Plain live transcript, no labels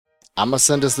I'm going to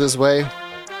send us this way.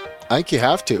 I think you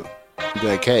have to. Be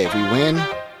like, hey, if we win,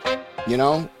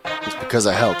 it's because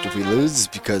I helped. If we lose, it's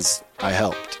because I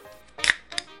helped.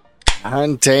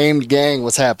 Untamed gang,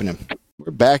 what's happening?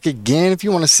 We're back again. If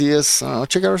you want to see us,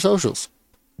 check out our socials.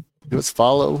 Do us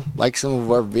follow, like some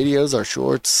of our videos, our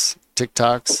shorts,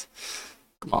 TikToks.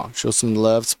 Come on, show some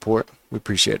love, support. We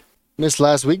appreciate it. Missed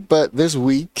last week, but this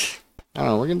week, I don't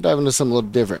know, we're going to dive into something a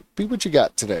little different. Pete, what you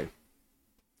got today?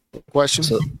 Question?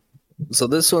 So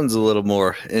this one's a little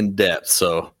more in depth,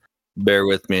 so bear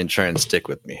with me and try and stick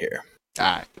with me here. All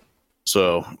right.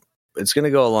 So it's going to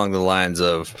go along the lines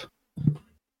of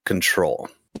control.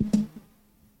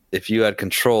 If you had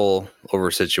control over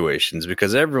situations,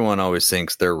 because everyone always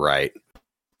thinks they're right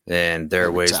and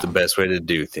their way is the best way to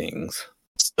do things.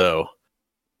 So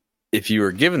if you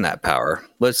were given that power,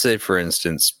 let's say, for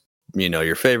instance,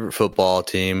 your favorite football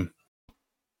team,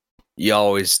 you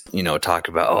always, talk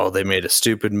about, oh, they made a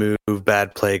stupid move,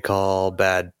 bad play call,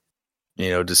 bad,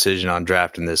 decision on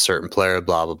drafting this certain player,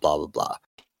 blah, blah, blah, blah, blah.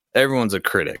 Everyone's a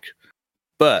critic.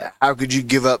 But how could you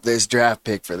give up this draft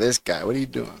pick for this guy? What are you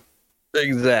doing?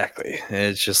 Exactly. And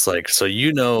it's just like, so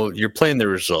you're playing the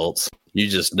results. You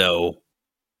just know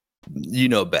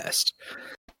best.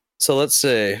 So let's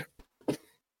say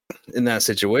in that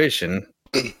situation,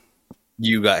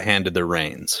 you got handed the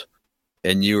reins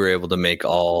and you were able to make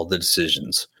all the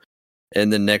decisions.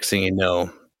 And the next thing you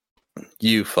know,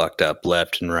 you fucked up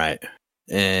left and right.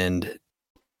 And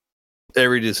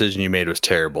every decision you made was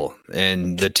terrible.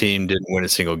 And the team didn't win a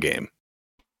single game.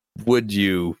 Would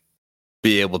you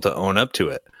be able to own up to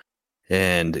it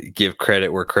and give credit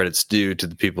where credit's due to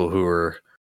the people who are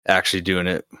actually doing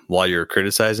it while you're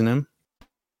criticizing them?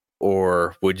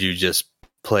 Or would you just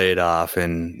play it off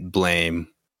and blame,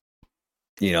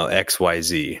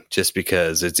 XYZ just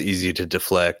because it's easy to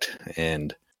deflect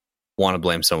and want to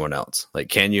blame someone else? Like,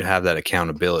 can you have that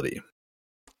accountability?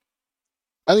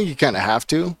 I think you kind of have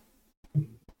to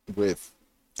with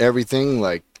everything.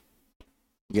 Like,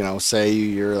 say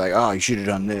you're like, oh, you should have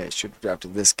done this, should have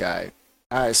drafted this guy.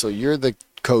 All right, so you're the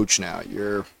coach now.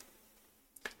 You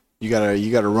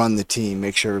gotta run the team,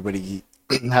 make sure everybody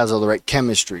has all the right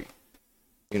chemistry.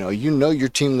 Your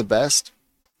team the best.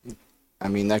 I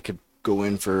mean, that could go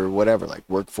in for whatever, like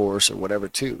workforce or whatever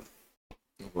too.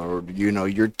 Or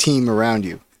your team around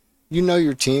you.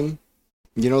 Your team.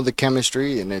 The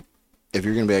chemistry, and if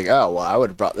you're gonna be like, oh well, I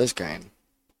would have brought this guy in.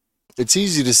 It's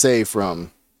easy to say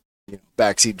from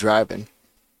backseat driving.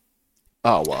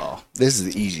 Oh well, this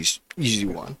is the easy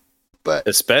one. But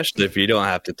especially if you don't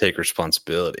have to take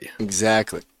responsibility.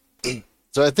 Exactly.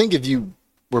 So I think if you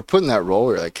were put in that role,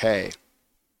 you're like, hey,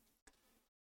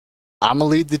 I'm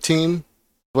gonna lead the team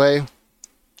way.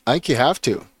 I think you have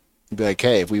to be like,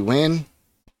 hey, if we win,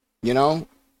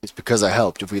 it's because I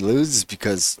helped. If we lose, it's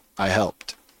because I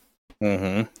helped.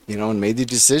 Mm-hmm. And made the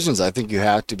decisions. I think you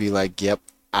have to be like, yep,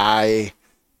 I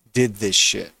did this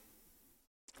shit.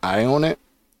 I own it.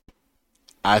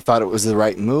 I thought it was the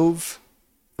right move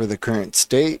for the current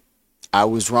state. I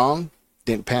was wrong.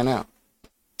 Didn't pan out.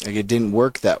 Like, it didn't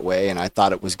work that way, and I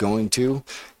thought it was going to,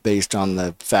 based on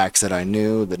the facts that I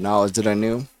knew, the knowledge that I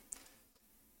knew.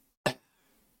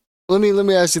 Let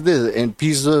me ask you this. In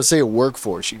pieces of, say, a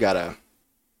workforce, you got a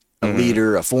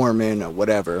leader, a foreman, or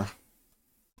whatever,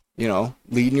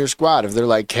 leading your squad. If they're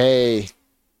like, hey,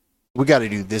 we got to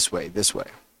do this way,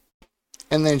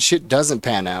 and then shit doesn't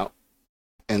pan out,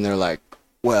 and they're like,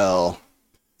 well,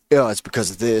 it's because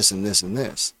of this and this and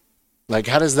this. Like,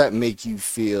 how does that make you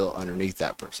feel underneath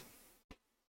that person?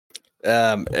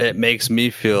 It makes me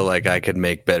feel like I could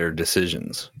make better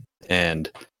decisions, and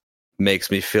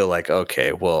makes me feel like,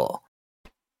 okay, well,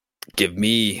 give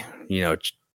me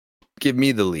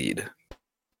the lead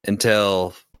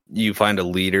until you find a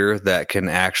leader that can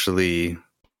actually,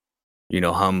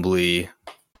 humbly,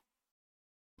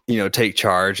 take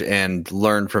charge and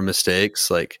learn from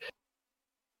mistakes. Like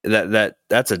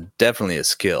that's definitely a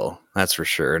skill. That's for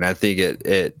sure. And I think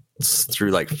it's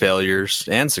through like failures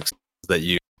and success that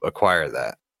you acquire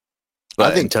that.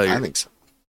 But I think so.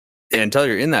 Until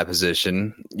you're in that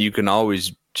position, you can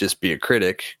always just be a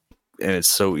critic, and it's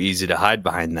so easy to hide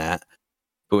behind that.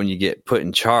 But when you get put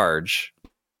in charge,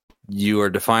 you are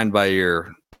defined by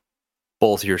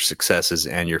both your successes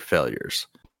and your failures.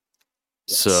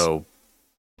 Yes. So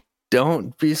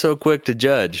don't be so quick to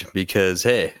judge, because,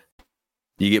 hey,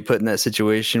 you get put in that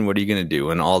situation, what are you going to do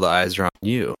when all the eyes are on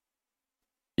you?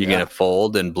 You're going to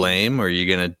fold and blame, or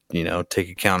you're going to, take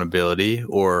accountability,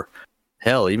 or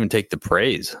hell, even take the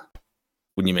praise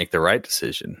when you make the right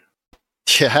decision.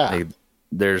 Yeah. Like,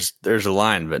 there's a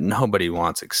line, but nobody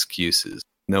wants excuses.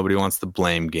 Nobody wants the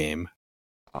blame game.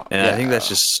 And I think that's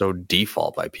just so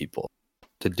default by people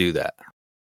to do that.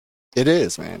 It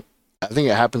is, man. I think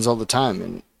it happens all the time,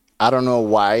 and I don't know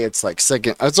why. It's like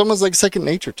it's almost like second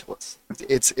nature to us.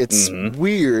 It's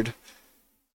weird,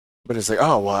 but it's like,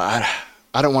 oh well,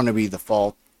 I don't want to be the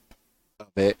fault of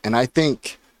it. And I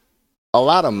think a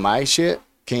lot of my shit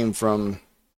came from,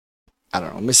 I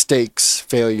don't know, mistakes,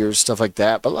 failures, stuff like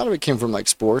that. But a lot of it came from like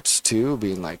sports too,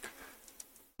 being like,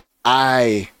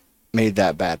 I made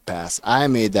that bad pass, I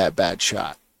made that bad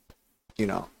shot, you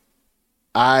know,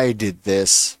 I did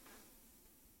this.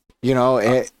 You know,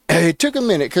 it took a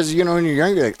minute because, you know, when you're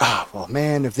young, you're like, oh, well,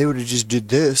 man, if they would have just did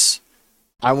this,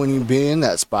 I wouldn't even be in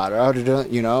that spot. Or I would have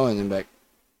done, you know, and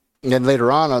then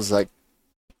later on, I was like,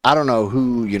 I don't know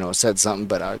who, you know, said something,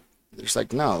 but it's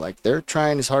like, no, like they're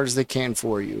trying as hard as they can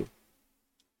for you.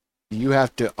 You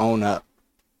have to own up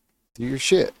to your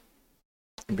shit.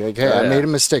 And be like, hey, I made a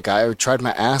mistake. I tried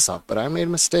my ass off, but I made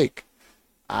a mistake.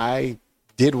 I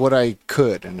did what I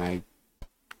could, and I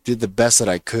did the best that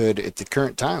I could at the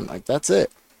current time. Like, that's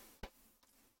it.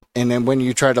 And then when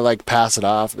you try to like pass it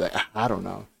off, like, I don't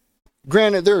know.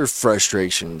 Granted, there are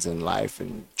frustrations in life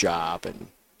and job and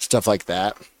stuff like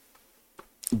that.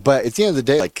 But at the end of the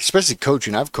day, like, especially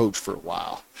coaching, I've coached for a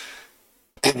while.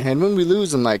 And when we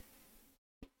lose, I'm like,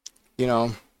 you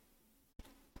know,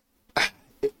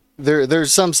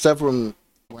 there's some stuff where I'm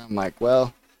like,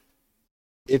 well,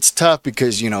 it's tough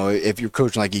because, you know, if you're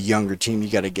coaching like a younger team, you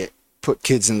got to put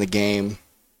kids in the game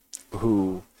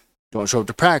who don't show up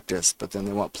to practice, but then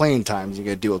they want playing times. You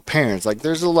got to deal with parents. Like,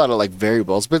 there's a lot of like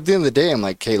variables. But at the end of the day, I'm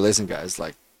like, hey, listen, guys,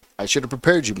 like, I should have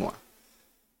prepared you more.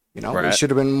 You know, we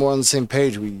should have been more on the same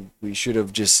page. We should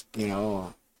have just, you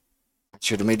know,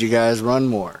 should have made you guys run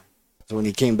more. So when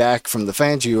you came back from the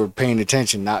fans, you were paying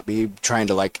attention, not be trying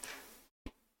to like,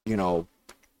 you know,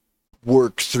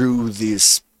 work through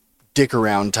this dick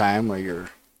around time where you're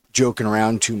joking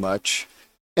around too much.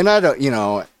 And I don't, you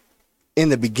know, in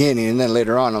the beginning, and then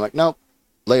later on, I'm like, nope,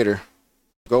 later.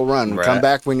 Go run. Come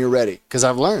back when you're ready. Because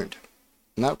I've learned.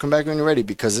 No, come back when you're ready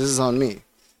because this is on me.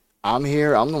 I'm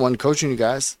here. I'm the one coaching you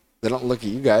guys. They don't look at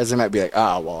you guys. They might be like,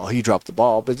 well, he dropped the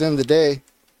ball. But at the end of the day,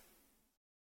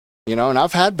 you know, and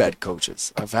I've had bad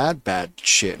coaches. I've had bad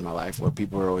shit in my life where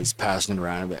people are always passing it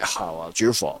around and be like, well, it's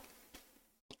your fault.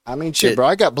 I mean, shit, bro.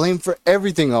 I got blamed for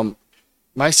everything.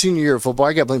 My senior year of football,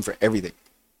 I got blamed for everything.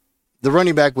 The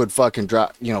running back would fucking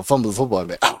drop, you know, fumble the football and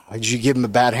be, did you give him a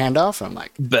bad handoff? And I'm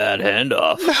like, bad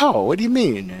handoff? No, what do you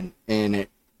mean? And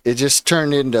it just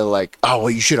turned into like, well,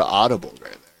 you should have audibled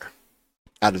right there.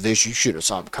 Out of this, you should have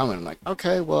saw him coming. I'm like,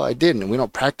 okay, well, I didn't. And we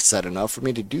don't practice that enough for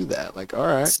me to do that. Like, all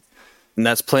right. And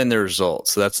that's playing the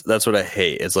results. That's what I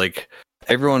hate. It's like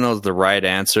everyone knows the right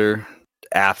answer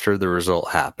after the result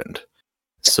happened.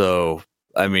 So,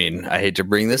 I mean, I hate to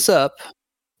bring this up,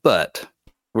 but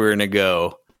we're going to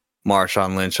go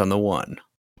Marshawn Lynch on the 1.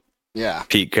 Yeah.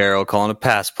 Pete Carroll calling a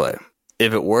pass play.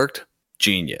 If it worked,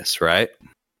 genius, right?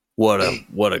 What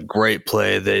a great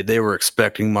play. They were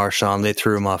expecting Marshawn. They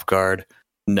threw him off guard.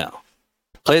 No.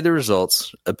 Play the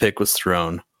results. A pick was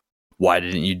thrown. Why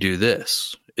didn't you do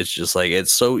this? It's just like,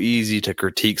 it's so easy to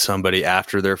critique somebody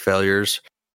after their failures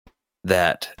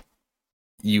that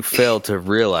you fail to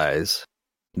realize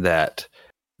that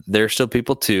they're still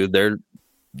people too. They're,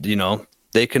 you know,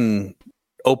 they can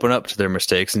open up to their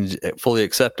mistakes and fully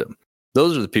accept them.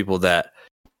 Those are the people that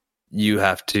you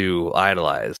have to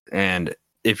idolize. And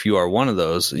if you are one of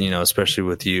those, you know, especially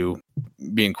with you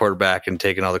being quarterback and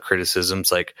taking all the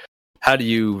criticisms, like, how do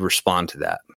you respond to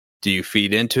that? Do you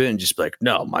feed into it and just be like,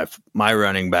 no, my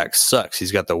running back sucks.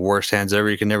 He's got the worst hands ever.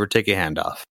 You can never take a hand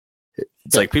off.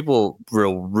 It's like people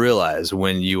will realize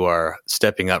when you are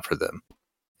stepping up for them.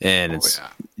 And it's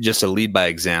just a lead by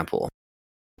example.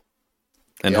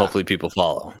 And hopefully people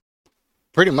follow.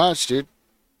 Pretty much, dude.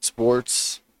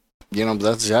 Sports, you know,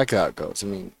 that's exactly how it goes. I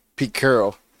mean, Pete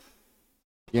Carroll,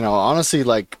 you know, honestly,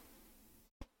 like,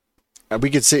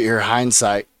 we could sit here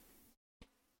hindsight.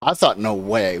 I thought no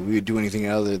way we would do anything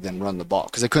other than run the ball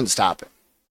because I couldn't stop it.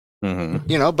 Mm-hmm.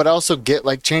 You know, but I also get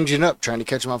like changing up, trying to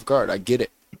catch him off guard. I get it.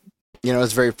 You know,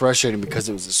 it's very frustrating because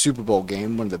it was a Super Bowl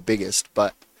game, one of the biggest,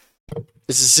 but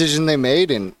it's a decision they made.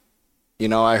 And, you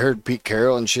know, I heard Pete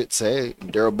Carroll and shit say,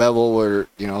 Darrell Bevell were,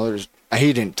 you know,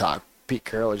 he didn't talk. Pete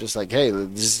Carroll was just like, hey,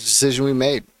 this is a decision we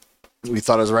made. We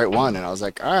thought it was the right one. And I was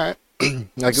like, all right.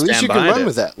 Like, at least you can run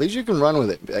with that. At least you can run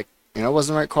with it. Like, you know, it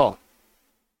wasn't the right call.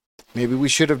 Maybe we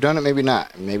should have done it, maybe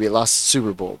not. Maybe it lost the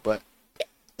Super Bowl. But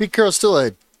Pete Carroll's still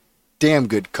a damn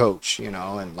good coach, you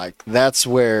know, and like that's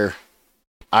where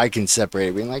I can separate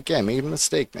it, being like, yeah, I made a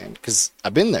mistake, man, because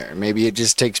I've been there. Maybe it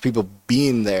just takes people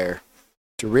being there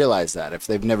to realize that. If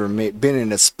they've never been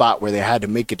in a spot where they had to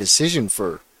make a decision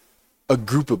for a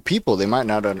group of people, they might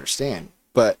not understand.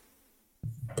 But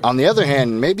on the other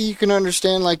hand, maybe you can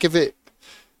understand, like, if it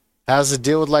has to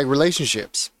deal with, like,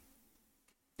 relationships,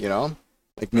 you know?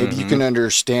 Like, maybe you can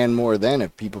understand more then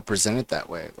if people present it that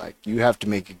way. Like, you have to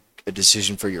make a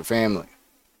decision for your family.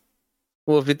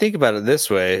 Well, if you think about it this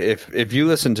way, if you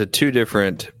listen to two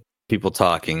different people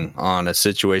talking on a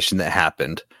situation that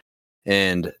happened,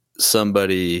 and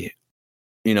somebody,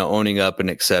 you know, owning up and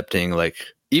accepting, like,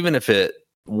 even if it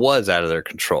was out of their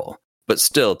control, but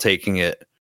still taking it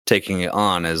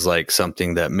on as like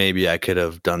something that maybe I could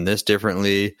have done this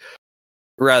differently,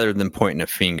 rather than pointing a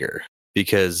finger.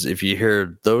 Because if you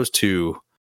hear those two,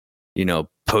 you know,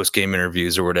 post-game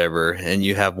interviews or whatever, and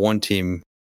you have one teammate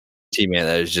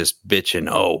that is just bitching,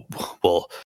 oh,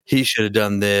 well, he should have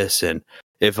done this, and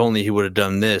if only he would have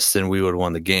done this, then we would have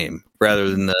won the game, rather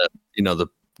than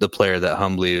the player that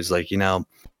humbly is like, you know,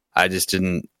 I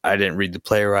didn't read the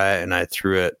play right, and I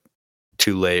threw it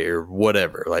too late or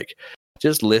whatever. Like,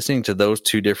 just listening to those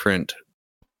two different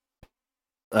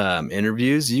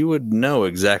interviews, you would know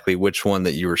exactly which one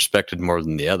that you respected more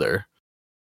than the other.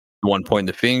 The one pointing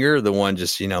the finger, the one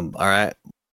just, you know, all right,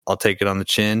 I'll take it on the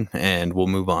chin and we'll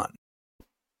move on.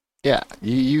 Yeah,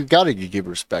 you got to give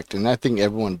respect, and I think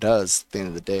everyone does at the end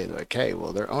of the day. They're like, hey,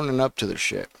 well, they're owning up to their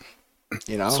shit,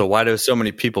 you know? So why do so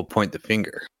many people point the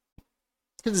finger?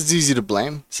 Because it's easy to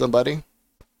blame somebody.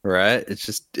 Right? It's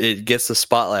just, it gets the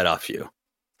spotlight off you.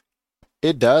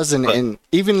 It does, and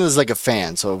even as like a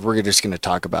fan, so if we're just going to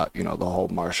talk about, you know, the whole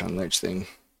Marshawn Lynch thing,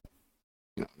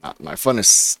 you know, not my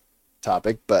funnest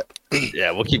topic, but... Yeah,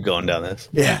 we'll keep going down this.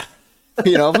 Yeah.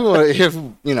 You know, if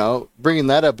you know, bringing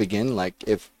that up again, like,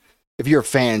 if you're a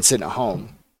fan sitting at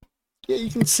home, yeah,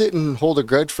 you can sit and hold a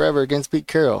grudge forever against Pete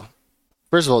Carroll.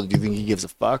 First of all, do you think he gives a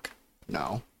fuck?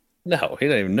 No. No, he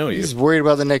doesn't even know you. He's worried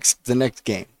about the next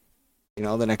game, you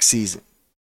know, the next season,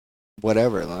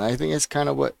 whatever. And I think it's kind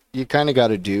of what you kind of got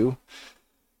to do.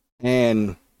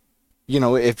 And, you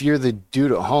know, if you're the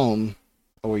dude at home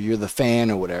or you're the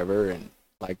fan or whatever, and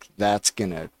like that's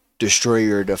going to destroy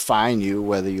you or define you,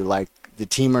 whether you like the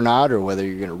team or not, or whether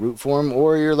you're going to root for him,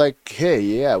 or you're like, hey,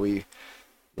 yeah,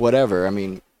 whatever. I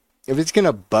mean, if it's going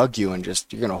to bug you and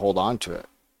just, you're going to hold on to it,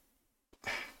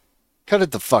 cut it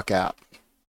the fuck out.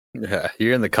 Yeah,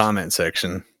 you're in the comment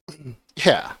section.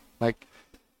 Yeah, like,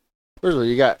 first of all,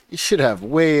 you should have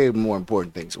way more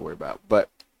important things to worry about. But,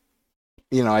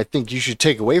 you know, I think you should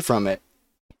take away from it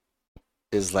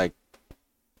is like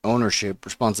ownership,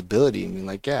 responsibility. I mean,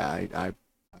 like, yeah, I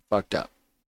fucked up.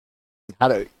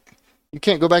 You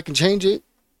can't go back and change it.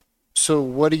 So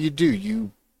what do?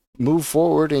 You move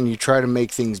forward and you try to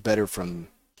make things better from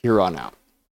here on out.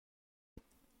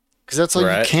 Because that's all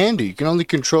you can do. You can only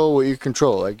control what you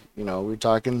control. Like, you know, we're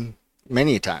talking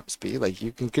many times, B. Like,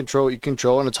 you can control what you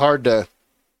control, and it's hard to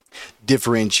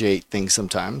differentiate things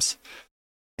sometimes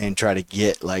and try to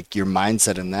get, like, your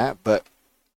mindset in that. But,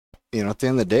 you know, at the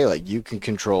end of the day, like, you can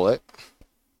control it.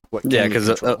 Yeah, because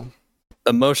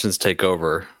emotions take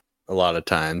over a lot of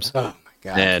times. Oh, my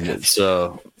God. And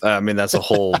so, I mean, that's the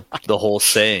whole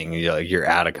saying, you know, you're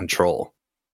out of control.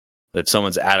 If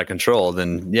someone's out of control,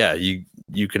 then, yeah,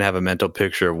 you can have a mental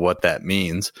picture of what that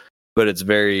means, but it's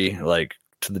very, like,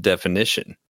 to the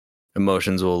definition.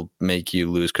 Emotions will make you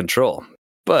lose control.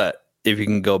 But if you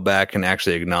can go back and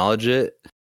actually acknowledge it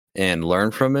and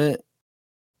learn from it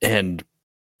and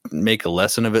make a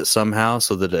lesson of it somehow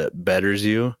so that it betters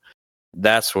you,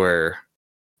 that's where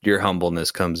your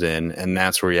humbleness comes in, and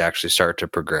that's where you actually start to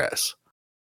progress.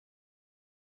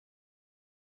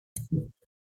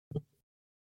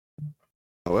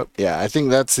 Yeah, I think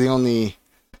that's the only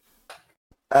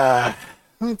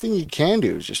thing you can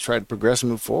do is just try to progress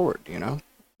and move forward, you know?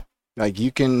 Like,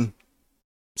 you can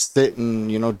sit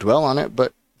and, you know, dwell on it, but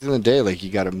at the end of the day, like,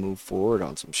 you got to move forward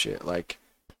on some shit. Like,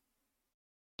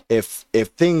 if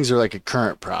things are like a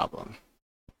current problem,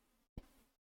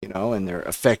 you know, and they're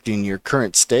affecting your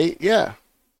current state, yeah,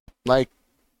 like,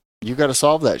 you got to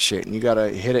solve that shit and you got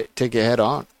to take it head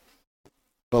on.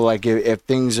 But, like, if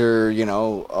things are, you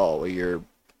know, oh, you're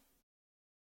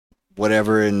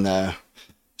whatever in the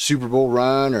Super Bowl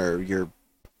run, or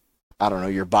I don't know,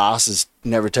 your boss is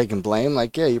never taking blame,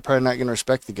 like, yeah, you're probably not going to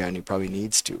respect the guy, and he probably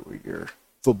needs to, or your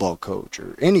football coach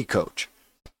or any coach.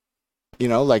 You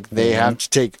know, like, they have to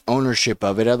take ownership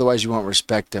of it, otherwise you won't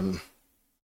respect him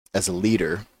as a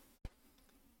leader.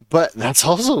 But that's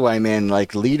also why, man,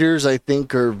 like, leaders, I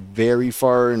think, are very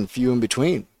far and few in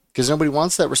between, because nobody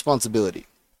wants that responsibility.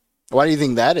 Why do you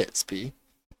think that is, P?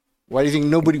 Why do you think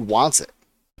nobody wants it?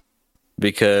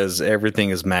 Because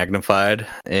everything is magnified,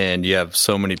 and you have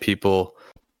so many people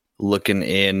looking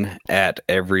in at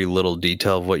every little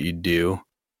detail of what you do.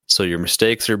 So your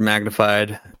mistakes are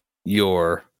magnified,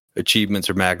 your achievements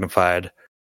are magnified,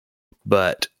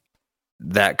 but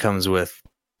that comes with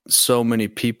so many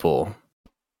people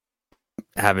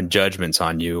having judgments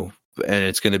on you, and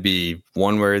it's going to be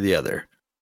one way or the other.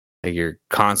 Like, you're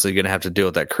constantly going to have to deal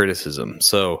with that criticism.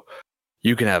 So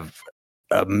you can have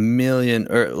a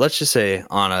million, or let's just say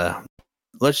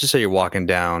you're walking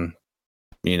down,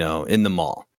 in the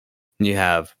mall, and you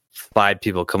have 5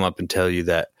 people come up and tell you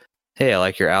that, hey, I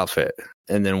like your outfit.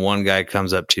 And then one guy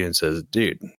comes up to you and says,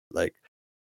 dude, like,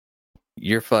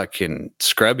 you're fucking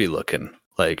scrubby looking.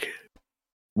 Like,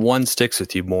 one sticks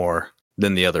with you more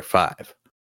than the other 5.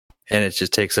 And it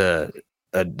just takes a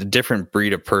different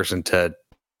breed of person to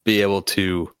be able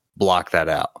to block that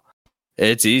out.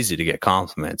 It's easy to get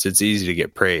compliments. It's easy to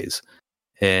get praise,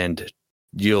 and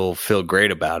you'll feel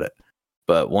great about it.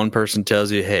 But one person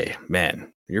tells you, hey,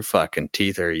 man, your fucking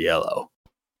teeth are yellow.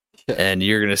 Yeah. And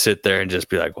you're going to sit there and just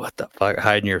be like, what the fuck?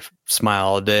 Hiding your smile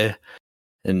all day.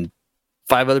 And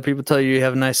 5 other people tell you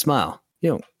have a nice smile.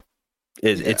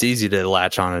 It's easy to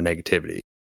latch on to negativity.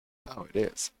 Oh,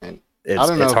 it is. And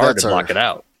it's hard to block it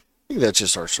out. I think that's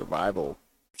just our survival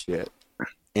shit.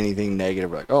 Anything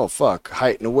negative, like, oh, fuck,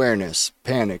 heightened awareness,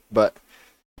 panic. But,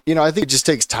 I think it just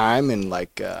takes time and,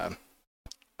 like, you're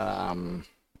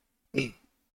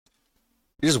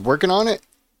just working on it.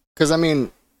 Because, I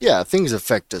mean, yeah, things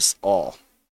affect us all.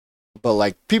 But,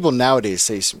 like, people nowadays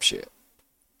say some shit.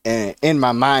 And in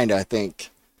my mind, I think,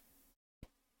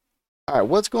 all right,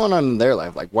 what's going on in their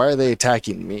life? Like, why are they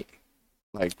attacking me?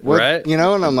 Like, what, right? And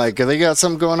I'm like, have they got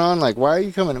something going on? Like, why are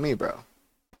you coming to me, bro?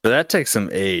 But that takes some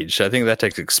age. I think that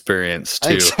takes experience,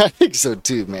 too. I think so,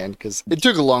 too, man, because it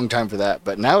took a long time for that.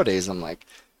 But nowadays, I'm like,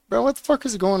 bro, what the fuck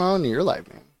is going on in your life,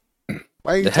 man?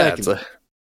 Why are you attacking me?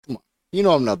 Come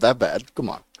on. I'm not that bad. Come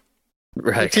on.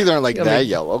 Right. My teeth aren't like that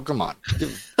yellow. Come on.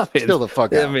 Chill the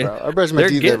fuck out, bro. I brush my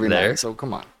teeth every night, so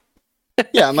come on.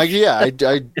 Yeah, I'm like, yeah, I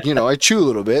chew a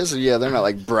little bit, so yeah, they're not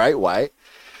like bright white.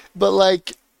 But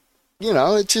like,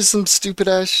 it's just some stupid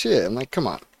ass shit. I'm like, come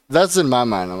on. That's in my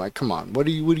mind. I'm like, come on, what are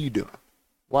you doing?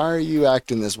 Why are you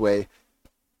acting this way?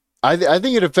 I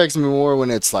think it affects me more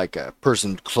when it's like a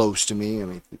person close to me. I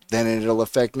mean, then it'll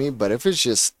affect me. But if it's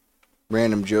just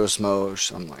random Joe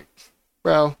Smosh, I'm like,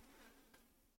 bro.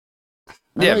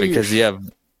 Yeah, because you have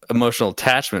emotional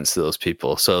attachments to those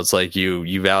people. So it's like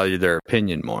you value their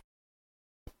opinion more.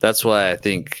 That's why I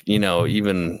think,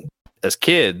 even as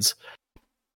kids,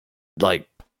 like,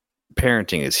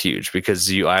 parenting is huge, because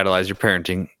you idolize your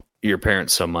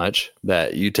parents so much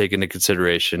that you take into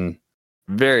consideration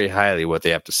very highly what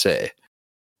they have to say.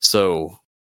 So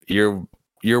your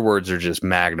words are just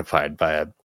magnified by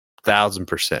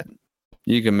 1,000%.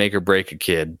 You can make or break a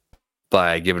kid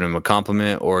by giving him a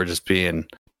compliment, or just being,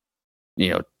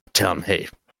 tell him, hey,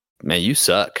 man, you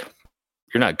suck.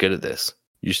 You're not good at this.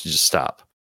 You should just stop.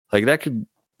 Like, that could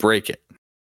break it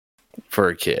for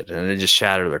a kid, and it just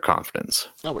shatter their confidence.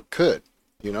 Oh, it could,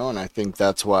 and I think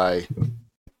that's why,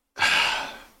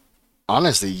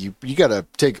 honestly, you got to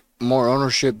take more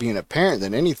ownership being a parent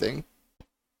than anything.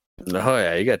 Oh,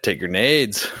 yeah, you got to take your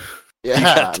nades.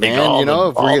 Yeah, man,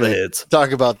 if we're going to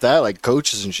talk about that, like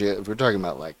coaches and shit, if we're talking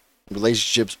about, like,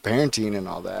 relationships, parenting, and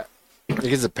all that, like,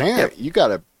 as a parent, you got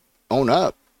to own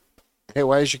up. Hey,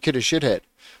 why is your kid a shithead?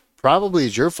 Probably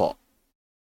it's your fault.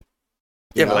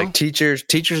 Yeah, but like teachers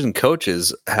and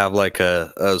coaches have like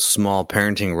a small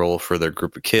parenting role for their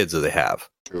group of kids that they have.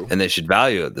 True. And they should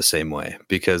value it the same way,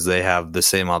 because they have the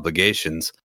same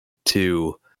obligations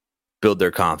to build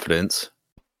their confidence,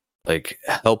 like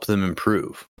help them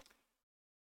improve.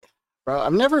 Bro,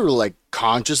 I've never like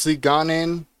consciously gone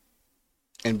in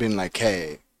and been like,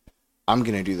 hey, I'm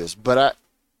going to do this. But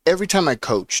every time I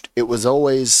coached, it was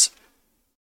always,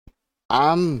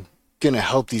 I'm going to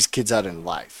help these kids out in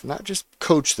life, not just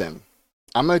coach them.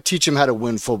 I'm going to teach them how to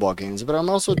win football games, but I'm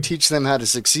also teach them how to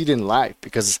succeed in life,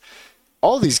 because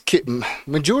all these kids,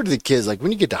 majority of the kids, like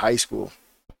when you get to high school,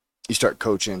 you start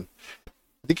coaching,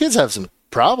 the kids have some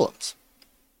problems.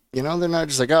 They're not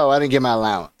just like, oh, I didn't get my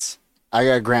allowance, I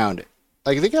got grounded.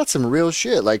 Like, they got some real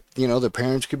shit. Like, their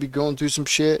parents could be going through some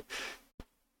shit.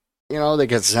 They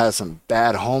could have some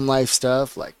bad home life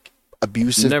stuff, like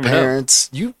abusive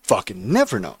parents. You fucking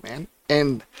never know, man.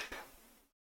 And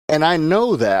I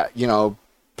know that,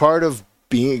 part of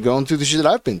going through the shit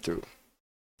that I've been through,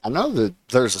 I know that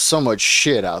there's so much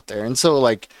shit out there. And so,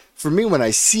 like, for me, when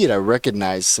I see it, I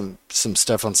recognize some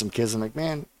stuff on some kids. I'm like,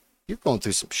 man, you're going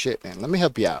through some shit, man. Let me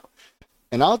help you out.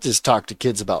 And I'll just talk to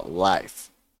kids about life.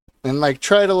 And, like,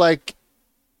 try to, like,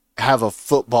 have a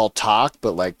football talk,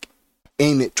 but, like,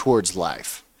 aim it towards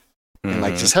life. and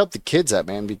like Mhm. just help the kids out,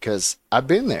 man, because I've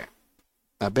been there.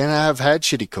 I've had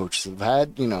shitty coaches. I've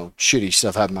had, shitty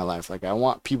stuff happen in my life. Like I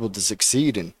want people to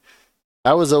succeed, and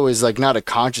that was always like not a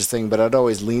conscious thing, but I'd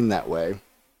always lean that way.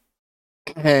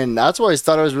 And that's why I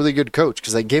thought I was a really good coach,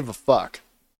 because I gave a fuck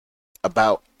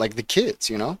about like the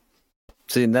kids,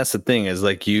 See, and that's the thing is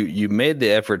like you made the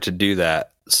effort to do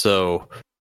that so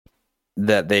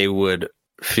that they would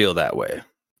feel that way.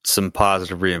 Some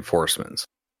positive reinforcements,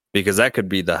 because that could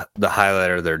be the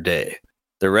highlight of their day.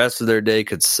 The rest of their day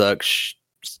could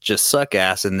just suck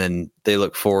ass, and then they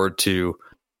look forward to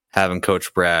having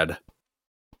Coach Brad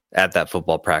at that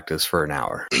football practice for an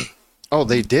hour. Oh,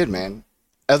 they did, man.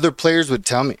 Other players would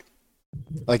tell me.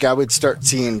 Like I would start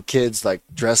seeing kids like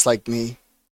dress like me,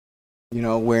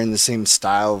 wearing the same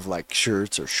style of like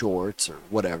shirts or shorts or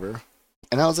whatever.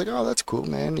 And I was like, oh, that's cool,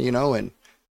 man,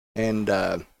 and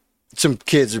some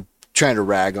kids are trying to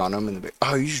rag on them, and they're like,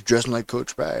 oh, you're just dressing like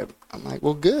Coach Brad. I'm like,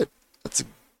 well, good. That's a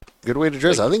good way to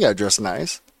dress. I think I dress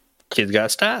nice. Kids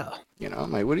got style.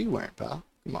 I'm like, what are you wearing, pal?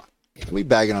 Come on. Don't be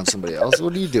bagging on somebody else.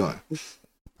 What are you doing?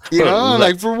 I'm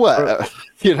like, for what?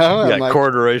 You I'm got like,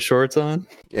 corduroy shorts on?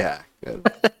 yeah, good.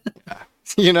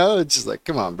 It's just like,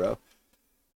 come on, bro.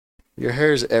 Your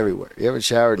hair's everywhere. You haven't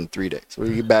showered in 3 days. What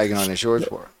are you bagging on your shorts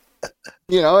for?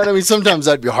 And I mean, sometimes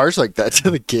I'd be harsh like that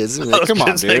to the kids. Like, come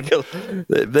on, dude.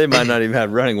 They might not even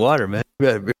have running water, man.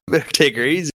 You better take her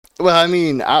easy. Well, I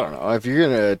mean, I don't know. If you're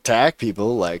going to attack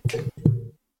people, like, you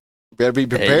better be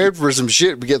prepared for some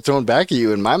shit to get thrown back at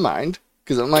you, in my mind.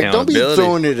 Because I'm like, don't be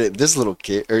throwing it at this little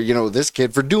kid, or, this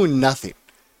kid for doing nothing.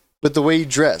 But the way he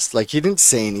dressed, like, he didn't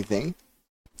say anything.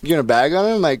 You're going to bag on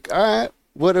him? Like, all right,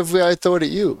 what if I throw it at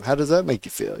you? How does that make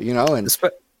you feel? And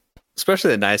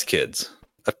especially the nice kids.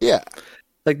 Yeah.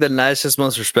 Like the nicest,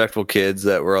 most respectful kids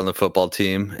that were on the football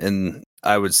team. And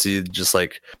I would see just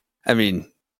like, I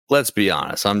mean, let's be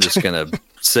honest. I'm just going to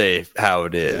say how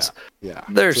it is. Yeah.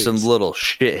 There's some little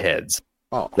shitheads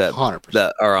that 100%.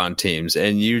 that are on teams.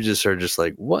 And you just are just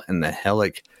like, what in the hell?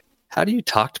 Like, how do you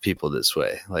talk to people this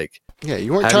way? Like, yeah,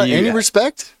 you weren't taught any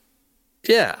respect?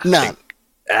 Yeah. None. Like,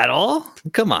 at all?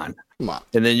 Come on.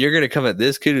 And then you're going to come at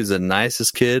this kid who's the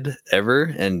nicest kid ever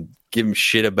and give him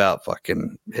shit about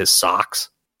fucking his socks.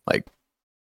 Like,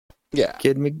 yeah,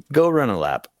 kid, me go run a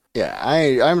lap. Yeah,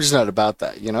 I'm just not about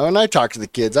that, And I talk to the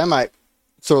kids. I might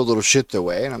throw a little shit their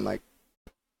way, and I'm like,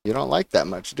 you don't like that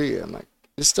much, do you? I'm like,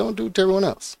 just don't do it to everyone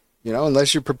else,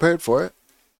 unless you're prepared for it.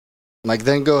 I'm like,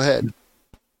 then go ahead.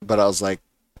 But I was like,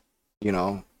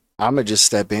 I'm gonna just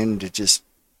step in to just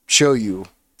show you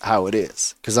how it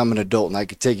is, because I'm an adult and I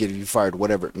could take it if you fired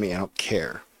whatever at me. I don't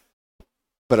care.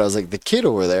 But I was like, the kid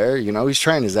over there, he's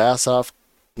trying his ass off,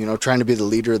 trying to be the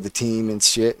leader of the team and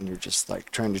shit, and you're just like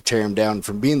trying to tear him down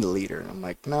from being the leader. And I'm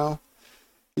like, no,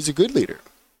 he's a good leader.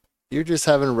 You're just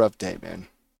having a rough day, man.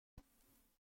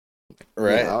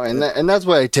 Right. And that's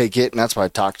why I take it, and that's why I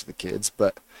talk to the kids.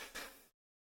 But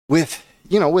with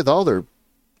all their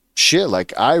shit,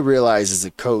 like, I realize as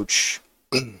a coach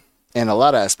in a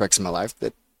lot of aspects of my life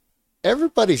that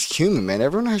everybody's human, man.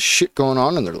 Everyone has shit going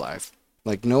on in their life.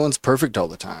 Like, no one's perfect all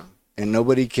the time, and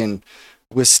nobody can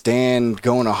withstand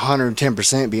going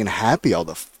 110% being happy all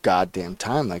the goddamn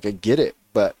time. Like, I get it,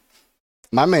 but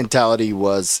my mentality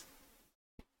was,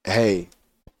 hey,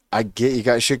 I get you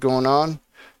got shit going on.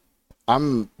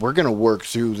 We're gonna work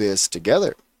through this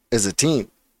together as a team,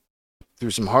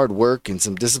 through some hard work and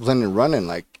some discipline and running.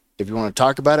 Like, if you want to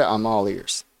talk about it, I'm all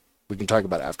ears. We can talk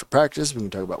about it after practice. We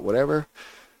can talk about whatever.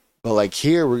 But like,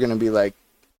 here, we're gonna be like,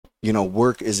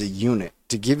 work as a unit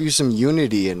to give you some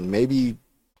unity and maybe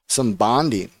some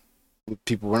bonding with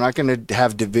people. We're not going to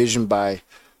have division by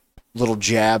little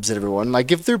jabs at everyone.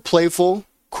 Like, if they're playful,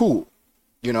 cool,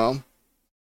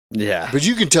 Yeah. But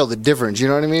you can tell the difference, you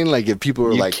know what I mean? Like, if people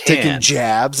are taking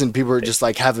jabs and people are just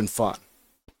like having fun.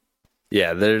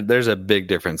 Yeah, there's a big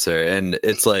difference there. And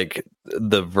it's like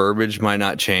the verbiage might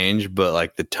not change, but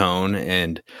like the tone,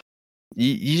 and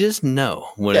you just know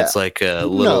when it's like a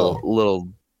little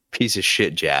piece of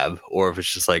shit jab, or if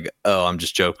it's just like, oh, I'm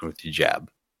just joking with you jab.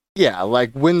 Yeah,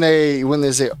 like when they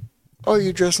say, oh,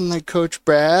 you're dressing like Coach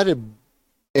Brad,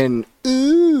 and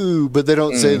ooh, but they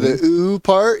don't say the ooh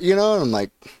part, and I'm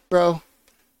like, bro,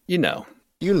 you know,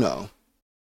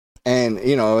 and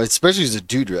especially as a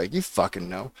dude, you're like, you fucking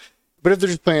know. But if they're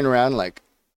just playing around, like,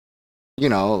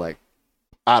 like,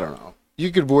 I don't know,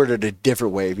 you could word it a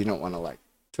different way if you don't want to like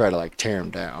try to like tear them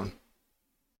down,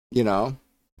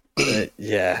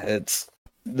 Yeah, it's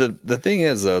the thing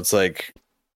is though, it's like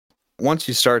once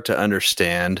you start to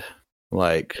understand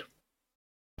like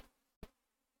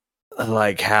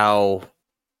how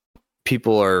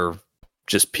people are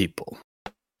just people,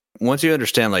 once you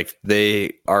understand like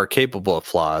they are capable of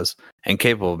flaws and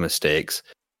capable of mistakes,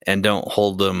 and don't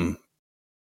hold it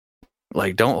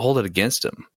against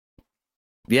them.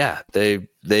 Yeah,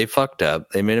 they fucked up.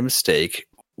 They made a mistake.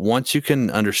 Once you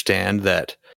can understand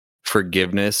that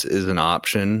forgiveness is an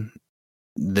option,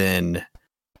 then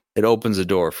it opens the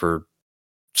door for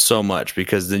so much,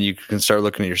 because then you can start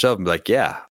looking at yourself and be like,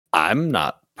 yeah, I'm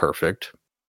not perfect.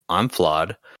 I'm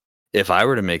flawed. If I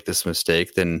were to make this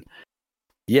mistake, then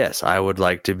yes, I would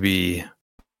like to be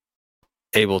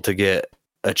able to get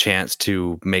a chance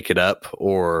to make it up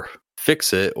or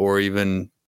fix it or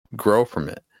even grow from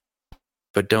it.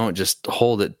 But don't just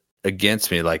hold it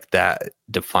against me like that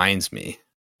defines me,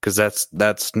 because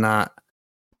that's not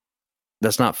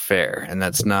fair, and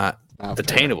that's not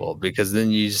attainable, because then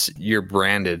you're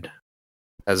branded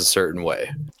as a certain way.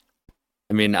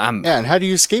 I mean, and how do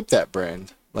you escape that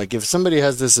brand? Like, if somebody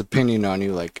has this opinion on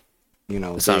you, like,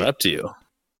 it's not up to you.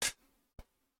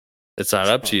 It's not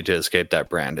up to you to escape that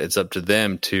brand. It's up to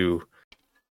them to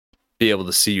be able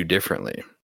to see you differently.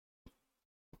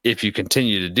 If you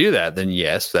continue to do that, then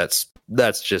yes,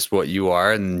 that's just what you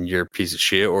are, and you're a piece of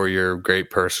shit, or you're a great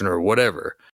person, or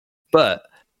whatever. But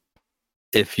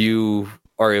if you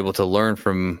are able to learn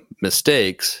from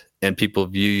mistakes, and people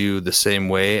view you the same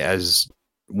way as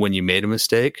when you made a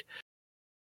mistake,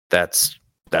 that's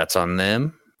on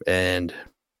them, and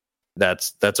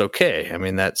that's okay. I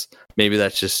mean, maybe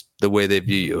that's just the way they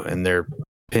view you, and their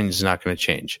opinion's not going to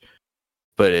change.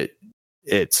 But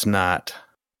it's not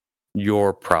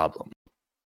your problem.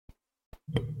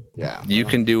 Yeah. You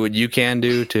can do what you can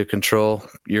do to control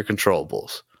your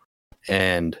controllables.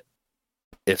 And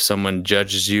if someone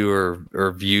judges you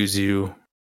or views you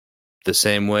the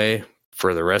same way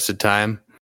for the rest of the time,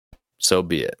 so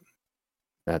be it.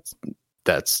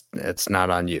 It's not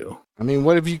on you. I mean,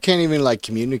 what if you can't even like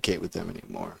communicate with them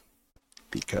anymore?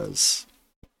 Because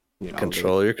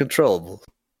control your controllables.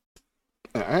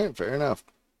 All right, fair enough.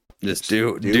 Just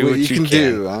do what you can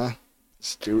do, huh?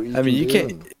 Just do what you can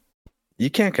do. You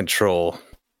can't control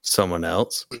someone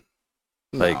else. No.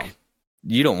 Like,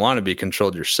 you don't want to be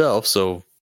controlled yourself, so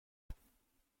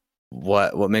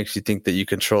what makes you think that you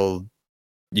can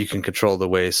control the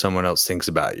way someone else thinks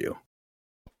about you?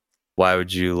 Why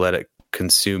would you let it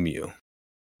consume you?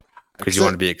 Because you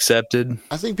want to be accepted?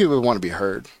 I think people want to be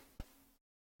heard.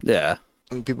 Yeah.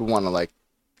 I mean, people want to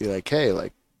be like, hey,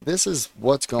 like, this is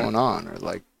what's going on, or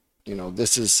like,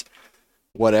 this is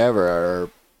whatever,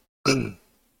 or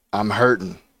I'm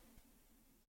hurting.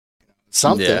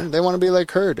 Something. Yeah. They want to be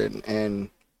like heard, and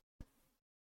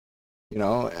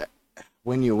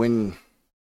when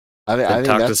I think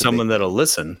talk that's to someone that'll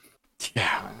listen.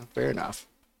 Yeah, fair enough.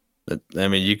 I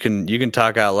mean, you can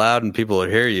talk out loud and people will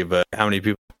hear you, but how many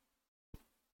people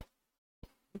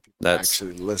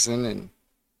actually listen and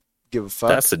give a fuck?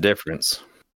 That's the difference.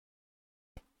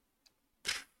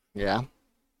 Yeah.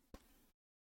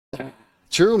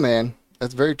 True, man.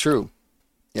 That's very true.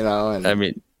 And I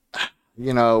mean,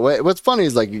 what's funny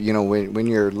is, like, when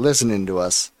you're listening to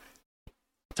us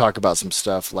talk about some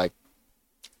stuff, like,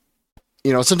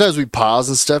 sometimes we pause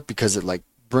and stuff because it like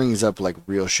brings up like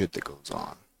real shit that goes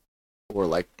on, or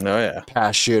like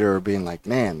past shit, or being like,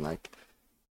 man, like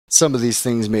some of these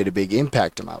things made a big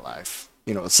impact in my life,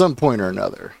 at some point or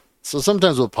another. So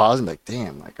sometimes we'll pause and be like,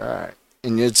 damn, like, all right.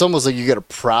 And it's almost like you got to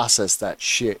process that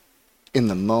shit in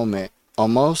the moment,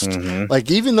 almost. Mm-hmm.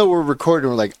 Like, even though we're recording,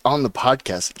 we're like on the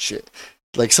podcast and shit.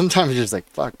 Like, sometimes you're just like,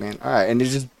 fuck, man, all right. And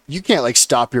you can't like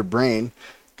stop your brain,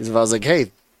 because if I was like,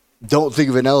 hey, don't think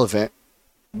of an elephant,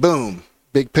 boom,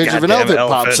 big picture of an elephant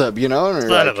pops up,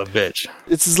 Son of a bitch.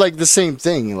 It's just like the same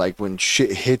thing. Like, when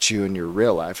shit hits you in your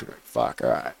real life, you're like, fuck,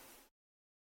 all right.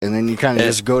 And then you kind of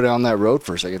just go down that road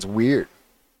for a second. It's weird.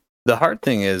 The hard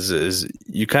thing is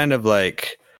you kind of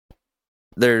like,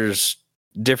 there's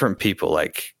different people.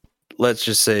 Like, let's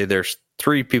just say there's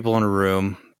 3 people in a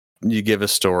room. You give a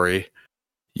story.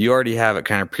 You already have it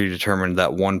kind of predetermined,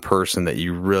 that one person that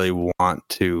you really want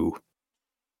to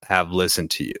have listen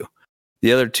to you.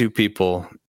 The other 2 people,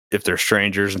 if they're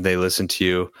strangers and they listen to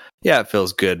you, yeah, it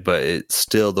feels good, but it's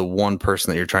still the one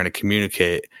person that you're trying to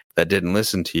communicate that didn't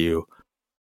listen to you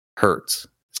hurts.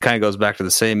 It kind of goes back to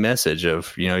the same message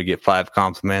of, you get 5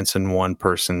 compliments and one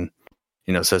person,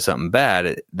 says something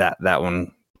bad. That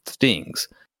one stings.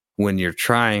 When you're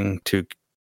trying to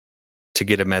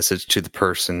get a message to the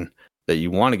person that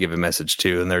you want to give a message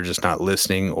to, and they're just not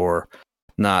listening or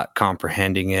not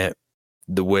comprehending it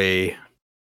the way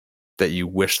that you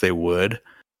wish they would,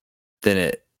 then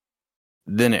it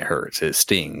hurts. It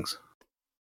stings,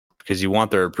 because you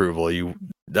want their approval.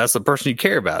 That's the person you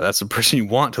care about. That's the person you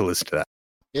want to listen to that.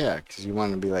 Yeah, because you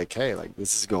want to be like, hey, like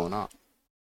this is going on.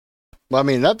 Well, I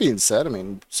mean, that being said, I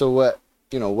mean, so what?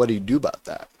 What do you do about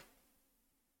that?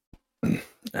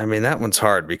 I mean, that one's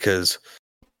hard because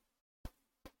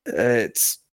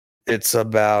it's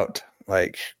about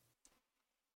like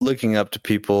looking up to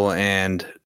people, and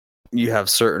you have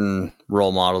certain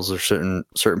role models or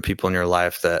certain people in your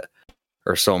life that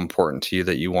are so important to you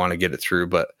that you want to get it through,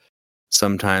 but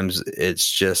sometimes it's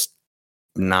just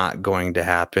not going to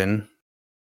happen,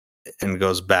 and it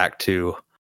goes back to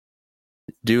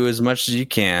do as much as you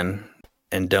can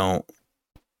and don't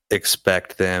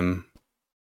expect them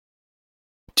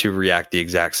to react the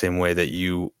exact same way that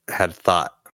you had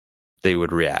thought they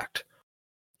would react.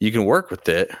 You can work with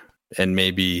it and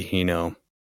maybe,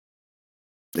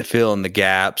 fill in the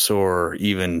gaps or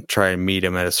even try and meet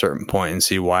them at a certain point and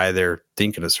see why they're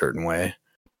thinking a certain way.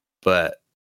 But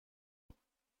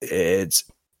it's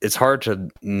hard to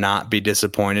not be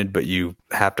disappointed, but you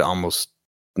have to almost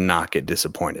not get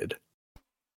disappointed.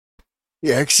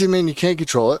 Yeah, because I mean, you can't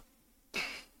control it.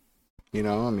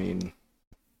 I mean,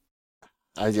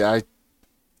 I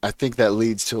think that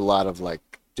leads to a lot of like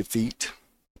defeat.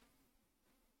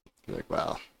 You're like,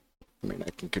 well, I mean, I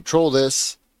can control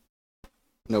this.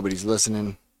 Nobody's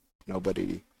listening.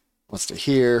 Nobody wants to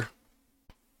hear.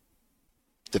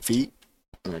 Defeat.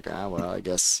 I'm like, well, I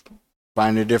guess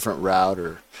find a different route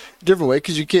or a different way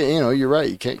because you can't, you're right.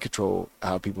 You can't control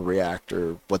how people react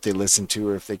or what they listen to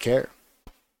or if they care.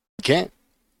 You can't.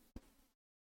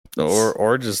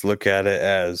 Or just look at it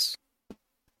as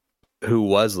who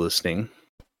was listening.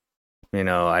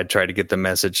 I tried to get the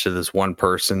message to this one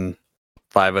person,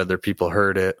 5 other people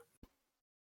heard it.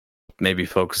 Maybe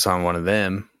focus on one of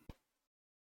them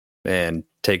and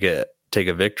take a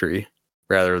victory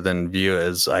rather than view it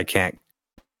as I can't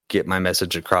get my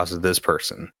message across to this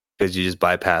person, because you just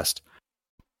bypassed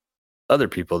other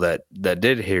people that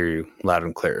did hear you loud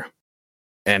and clear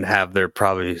and have their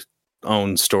probably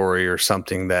own story or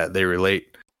something that they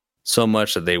relate so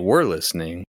much that they were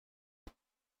listening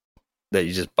that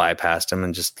you just bypassed them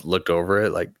and just looked over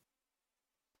it. Like,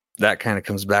 that kind of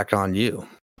comes back on you.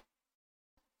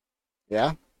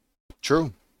 Yeah,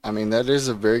 true. I mean, that is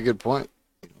a very good point.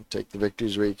 Take the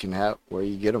victories where you can have, where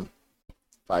you get them.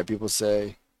 5 people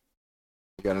say,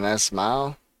 you got a nice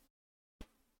smile,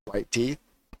 white teeth,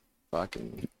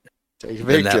 fucking take a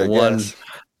victory,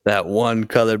 that one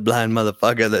colorblind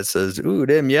motherfucker that says, ooh,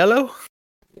 them yellow?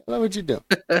 What you doing?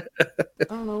 I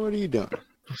don't know, what are you doing?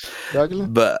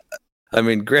 Struggling? But, I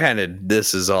mean, granted,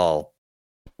 this is all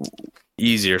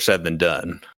easier said than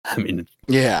done. I mean,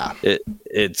 yeah,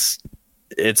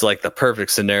 it's like the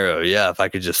perfect scenario. Yeah, if I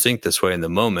could just think this way in the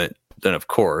moment, then of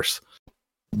course.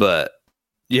 But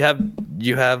you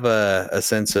have a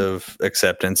sense of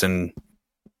acceptance and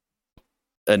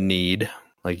a need.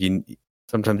 Like,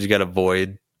 sometimes you got a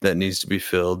void that needs to be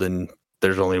filled, and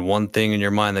there's only one thing in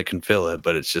your mind that can fill it,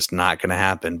 but it's just not going to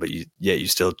happen. But yet you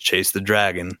still chase the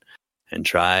dragon and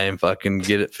try and fucking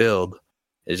get it filled.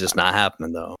 It's just not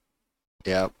happening though.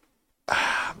 Yep.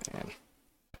 Ah, man.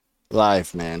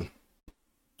 Life, man.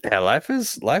 Yeah, life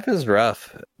is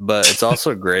rough, but it's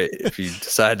also great if you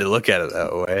decide to look at it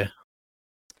that way.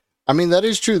 I mean, that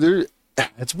is true.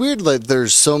 It's weird, like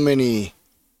there's so many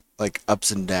like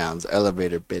ups and downs,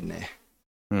 elevator business.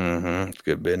 It's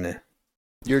good business.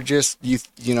 You're just you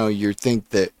think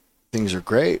that things are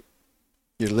great.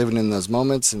 You're living in those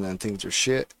moments, and then things are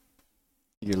shit.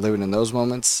 You're living in those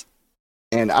moments,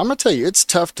 and I'm gonna tell you, it's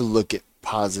tough to look at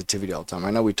positivity all the time.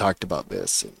 I know we talked about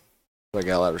this, and I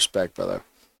got a lot of respect, brother.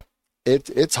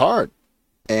 It's hard,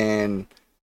 and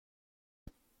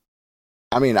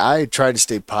I mean, I try to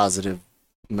stay positive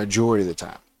majority of the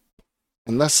time,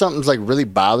 unless something's like really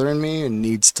bothering me and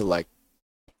needs to like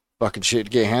fucking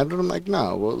shit get handled. I'm like,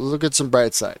 no, well, look at some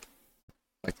bright side.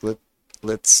 Like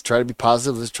let's try to be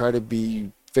positive. Let's try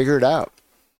to figure it out.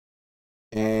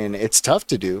 And it's tough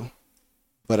to do,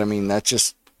 but I mean, that's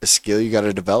just a skill you got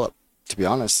to develop. To be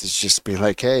honest, it's just be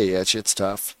like, hey, that shit's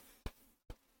tough.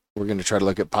 We're going to try to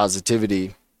look at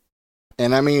positivity.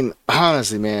 And I mean,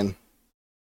 honestly, man,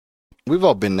 we've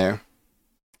all been there.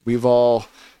 We've all,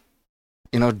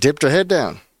 dipped our head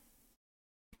down.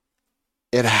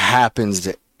 It happens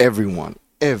to everyone.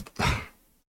 You're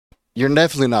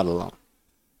definitely not alone.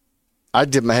 I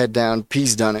dipped my head down.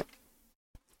 P's done it.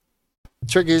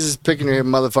 Trick is just picking your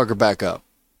motherfucker back up.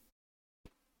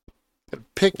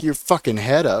 Pick your fucking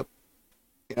head up,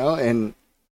 and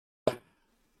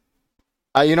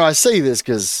I say this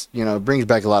because, it brings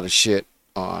back a lot of shit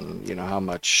on, how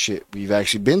much shit we've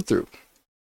actually been through.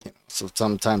 So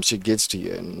sometimes shit gets to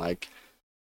you, and like,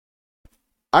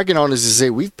 I can honestly say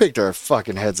we've picked our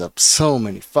fucking heads up so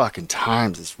many fucking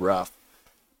times. It's rough.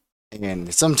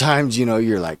 And sometimes,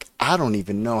 you're like, I don't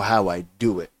even know how I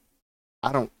do it.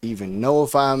 I don't even know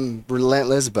if I'm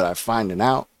relentless, but I find it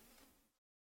out.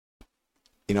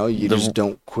 You just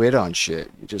don't quit on shit.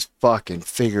 You just fucking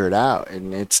figure it out.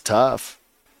 And it's tough.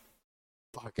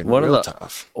 Fucking real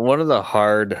tough. One of the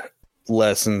hard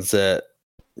lessons that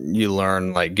you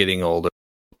learn, like getting older,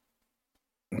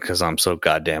 because I'm so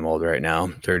goddamn old right now,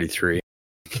 I'm 33,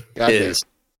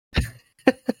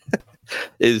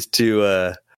 is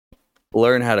to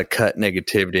learn how to cut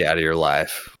negativity out of your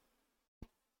life.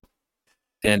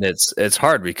 And it's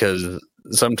hard because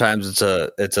sometimes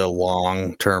it's a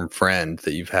long-term friend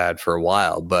that you've had for a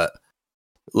while, but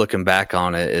looking back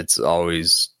on it, it's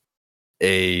almost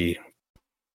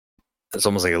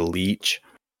like a leech.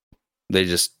 They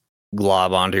just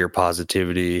glob onto your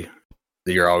positivity.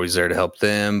 You're always there to help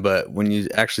them. But when you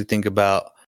actually think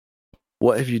about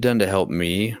what have you done to help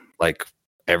me, like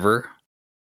ever?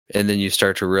 And then you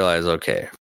start to realize, okay,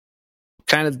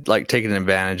 kind of like taken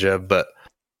advantage of, but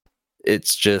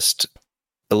it's just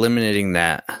eliminating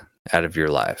that out of your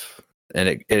life.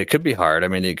 And it could be hard. I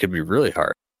mean, it could be really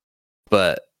hard.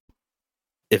 But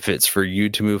if it's for you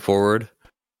to move forward,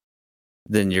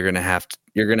 then you're gonna have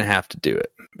to do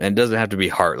it. And it doesn't have to be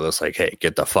heartless, like, hey,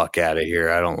 get the fuck out of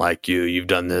here. I don't like you. You've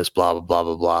done this, blah, blah, blah,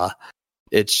 blah, blah.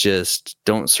 It's just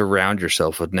don't surround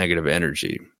yourself with negative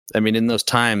energy. I mean, in those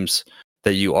times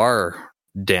that you are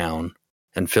down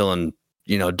and feeling,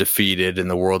 defeated and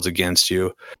the world's against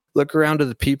you, look around to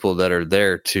the people that are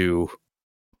there to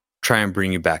try and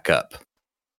bring you back up.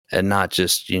 And not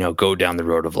just, go down the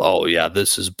road of, oh, yeah,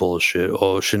 this is bullshit.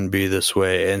 Oh, it shouldn't be this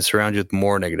way. And surround you with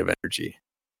more negative energy.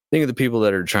 Think of the people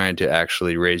that are trying to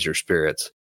actually raise your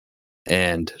spirits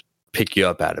and pick you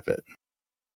up out of it.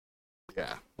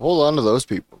 Yeah. Hold on to those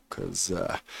people because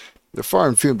they're far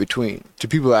and few in between. To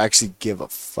people who actually give a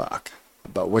fuck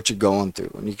about what you're going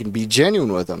through. And you can be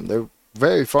genuine with them. They're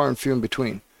very far and few in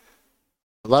between.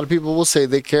 A lot of people will say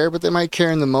they care, but they might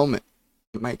care in the moment.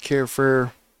 They might care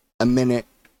for a minute.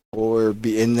 Or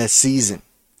be in the season.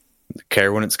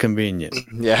 Care when it's convenient.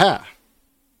 Yeah.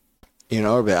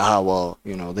 Or be,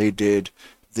 they did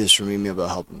this for me, maybe I'll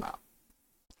help them out.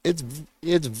 It's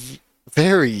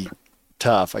very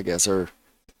tough, I guess, or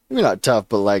maybe not tough,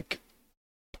 but like,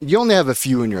 you only have a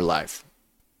few in your life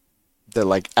that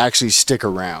like actually stick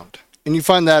around. And you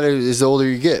find that as the older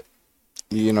you get.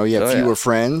 You have fewer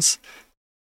friends.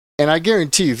 And I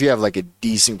guarantee you, if you have like a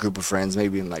decent group of friends,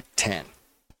 maybe in like 10,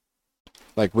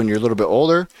 like when you're a little bit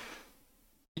older,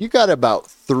 you got about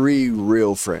 3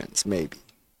 real friends, maybe.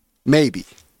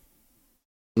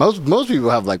 Most people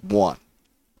have like 1.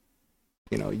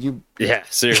 Yeah,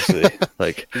 seriously.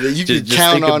 Like you can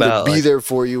count on to be there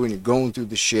for you when you're going through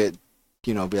the shit.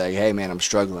 Be like, hey man, I'm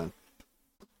struggling.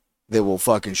 They will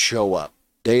fucking show up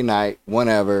day, night,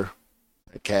 whenever.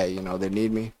 Okay, they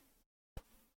need me.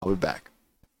 I'll be back.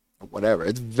 Or whatever.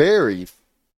 It's very,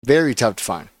 very tough to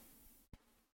find.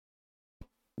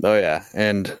 Oh yeah,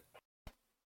 and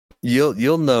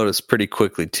you'll notice pretty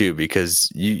quickly too, because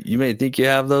you may think you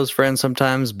have those friends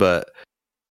sometimes, but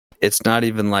it's not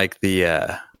even like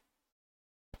the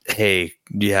hey,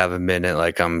 do you have a minute?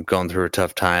 Like I'm going through a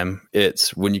tough time.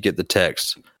 It's when you get the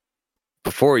text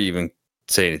before you even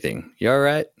say anything. You all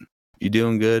right? You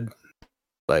doing good?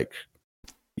 Like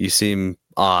you seem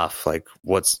off. Like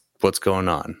what's going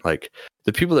on? Like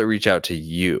the people that reach out to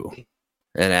you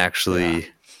and actually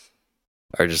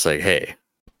are just like, hey,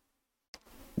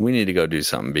 we need to go do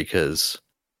something because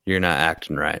you're not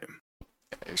acting right.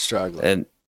 You're struggling. And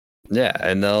yeah,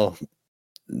 and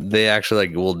they actually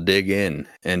like will dig in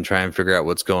and try and figure out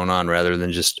what's going on rather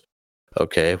than just,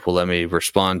 okay, well, let me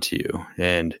respond to you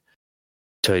and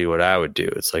tell you what I would do.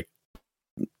 It's like,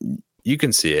 you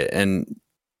can see it. And,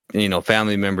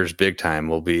 family members big time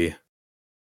will be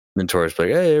notorious, like,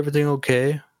 hey, everything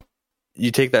okay?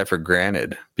 You take that for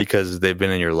granted because they've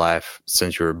been in your life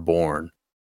since you were born.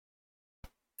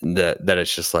 That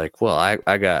it's just like, well,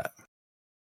 I got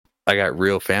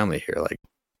real family here. Like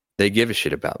they give a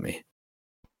shit about me.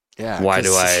 Yeah. Why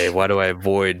do I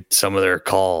avoid some of their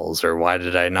calls, or why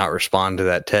did I not respond to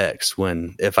that text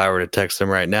when if I were to text them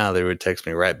right now, they would text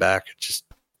me right back just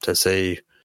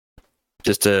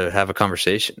to have a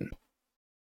conversation.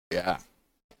 Yeah.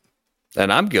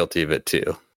 And I'm guilty of it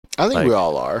too. I think we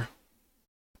all are.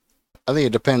 I think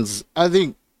it depends. I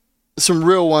think some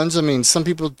real ones, I mean, some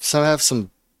have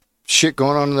some shit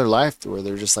going on in their life where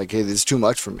they're just like, hey, this is too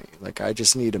much for me. Like, I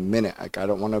just need a minute. Like, I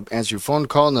don't want to answer your phone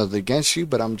call, nothing against you,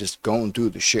 but I'm just going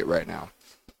through the shit right now.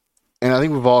 And I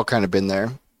think we've all kind of been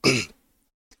there.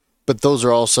 But those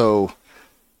are also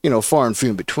far and few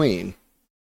in between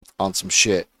on some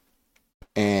shit.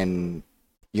 And,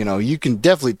 you can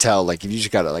definitely tell, like, if you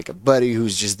just got like a buddy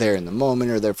who's just there in the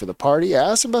moment or there for the party,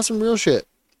 ask him about some real shit.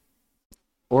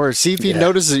 Or see if he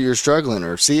notices that you're struggling,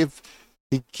 or see if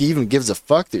he even gives a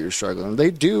fuck that you're struggling.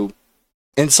 They do.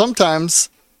 And sometimes,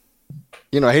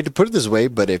 I hate to put it this way,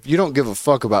 but if you don't give a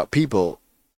fuck about people,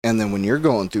 and then when you're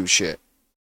going through shit,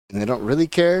 and they don't really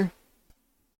care,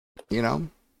 maybe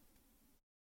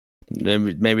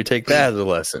take that as a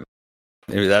lesson.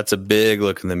 Maybe that's a big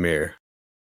look in the mirror.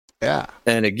 Yeah.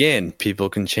 And again, people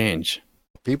can change.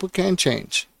 People can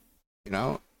change.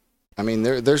 I mean,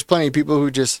 there's plenty of people who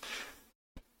just,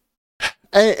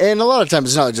 and a lot of times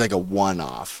it's not just like a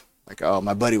one-off. Like, oh,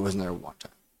 my buddy wasn't there one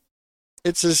time.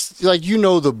 It's just like,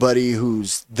 the buddy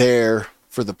who's there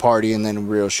for the party, and then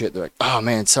real shit, they're like, oh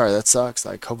man, sorry, that sucks.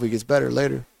 Like, hopefully it gets better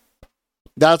later.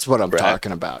 That's what I'm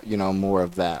talking about. More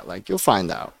of that. Like, you'll find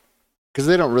out. Because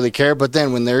they don't really care. But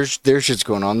then when their shit's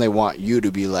going on, they want you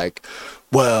to be like,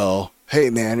 well, hey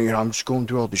man, I'm just going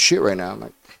through all this shit right now. I'm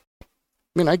like, I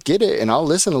mean, I get it, and I'll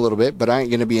listen a little bit, but I ain't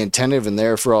going to be attentive and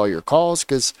there for all your calls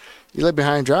because you left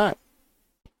behind dry.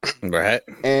 Right.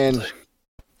 And,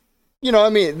 I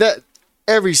mean, that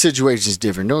every situation is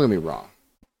different. Don't get me wrong.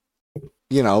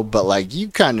 But like, you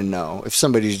kind of know if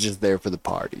somebody's just there for the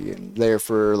party and there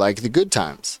for like the good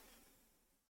times.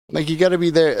 Like, you got to be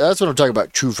there. That's what I'm talking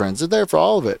about. True friends. They're there for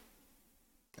all of it.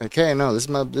 Okay, no, this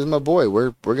is my boy.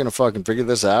 We're gonna fucking figure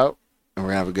this out, and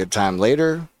we're gonna have a good time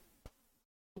later.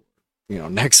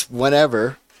 Next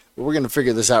whenever. But we're gonna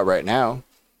figure this out right now.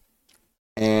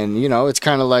 And it's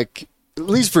kind of like, at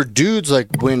least for dudes,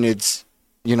 like when it's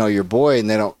your boy and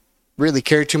they don't really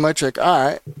care too much. Like, all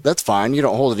right, that's fine. You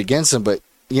don't hold it against them, but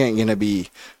you ain't gonna be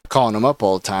calling them up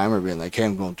all the time or being like, hey,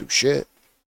 I'm going through shit.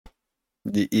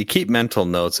 You keep mental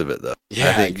notes of it, though.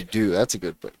 Yeah, you do. That's a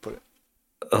good way to put it.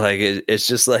 Like, it's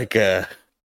just like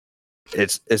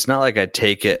it's not like I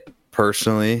take it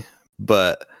personally,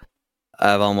 but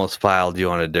I've almost filed you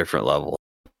on a different level,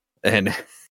 and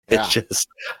it's just,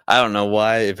 I don't know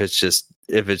why. If it's just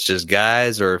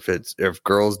guys, or if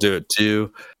girls do it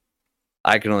too.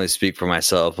 I can only speak for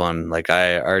myself on, like,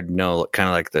 I already know kind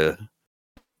of like the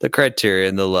criteria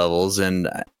and the levels, and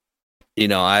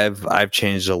I've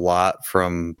changed a lot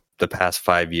from the past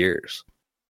 5 years,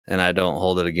 and I don't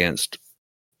hold it against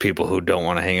people who don't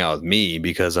want to hang out with me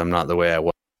because I'm not the way I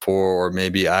was before, or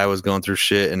maybe I was going through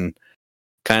shit and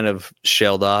kind of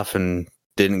shelled off and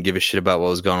didn't give a shit about what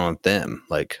was going on with them.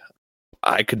 Like,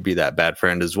 I could be that bad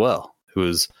friend as well, who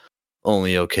is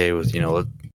only okay with,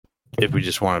 if we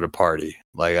just wanted to party.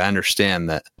 Like, I understand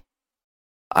that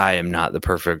I am not the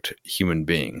perfect human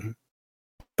being,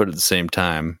 but at the same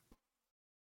time,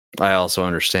 I also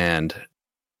understand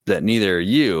that neither are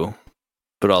you,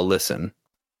 but I'll listen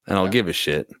and I'll give a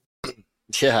shit.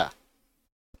 Yeah.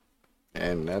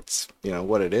 And that's,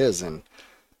 what it is. And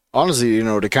honestly,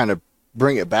 to kind of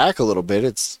bring it back a little bit,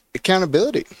 it's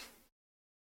accountability.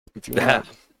 If you want.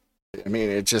 I mean,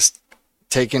 it's just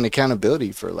taking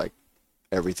accountability for like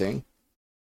everything.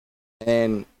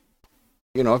 And,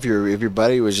 if your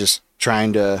buddy was just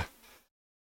trying to,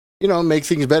 make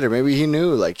things better, maybe he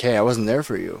knew, like, hey, I wasn't there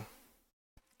for you,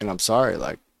 and I'm sorry,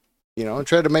 like, and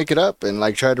try to make it up and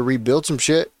like try to rebuild some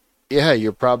shit. Yeah,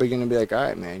 you're probably gonna be like, all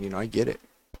right, man, I get it.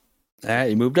 All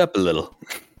right, you moved up a little.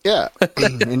 Yeah,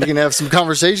 and you can have some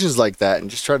conversations like that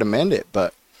and just try to mend it.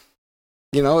 But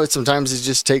sometimes it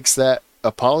just takes that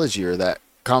apology or that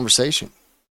conversation.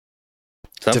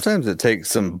 Sometimes it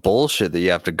takes some bullshit that you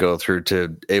have to go through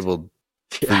to able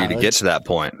for you to get to that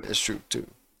point. That's true too.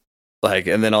 Like,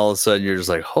 and then all of a sudden you're just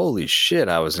like, holy shit,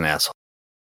 I was an asshole.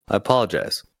 I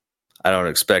apologize. I don't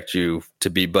expect you to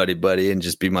be buddy and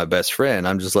just be my best friend.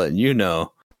 I'm just letting you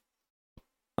know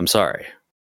I'm sorry.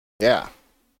 Yeah.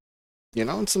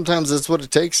 And sometimes that's what it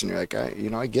takes, and you're like,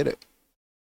 I get it.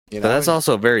 But that's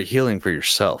also very healing for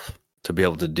yourself to be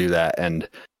able to do that and,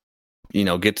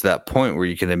 get to that point where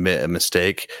you can admit a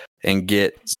mistake and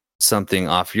get something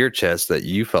off your chest that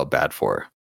you felt bad for.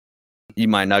 You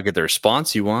might not get the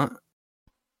response you want.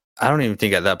 I don't even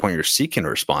think at that point you're seeking a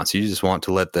response. You just want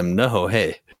to let them know,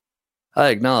 hey, I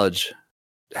acknowledge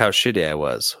how shitty I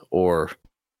was, or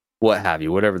what have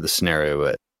you, whatever the scenario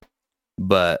is.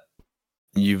 But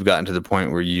you've gotten to the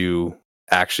point where you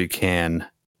actually can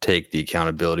take the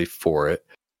accountability for it,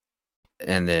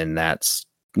 and then that's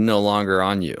no longer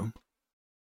on you.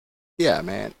 Yeah,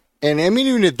 man. And I mean,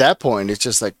 even at that point, it's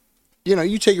just like,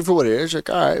 you take it for what it is. Like,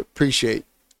 all right, appreciate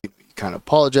you kind of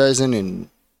apologizing and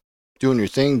doing your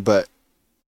thing, but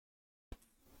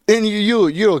and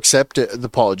you'll accept it, the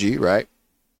apology, right?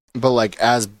 But like,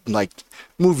 as like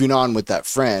moving on with that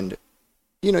friend,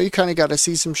 you kind of got to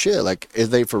see some shit. Like, is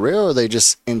they for real or are they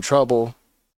just in trouble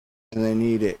and they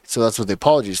need it? So that's what the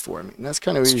apology's for. I mean, that's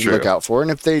kind of what you look out for.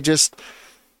 And if they just,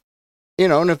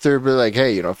 and if they're like,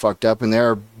 hey, fucked up and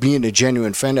they're being a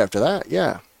genuine friend after that,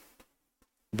 yeah.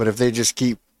 But if they just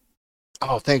keep,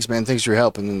 oh, thanks, man, thanks for your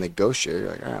help, and then they ghost you, you're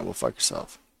like, all right, well, fuck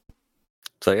yourself.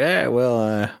 It's like,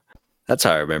 that's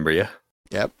how I remember you.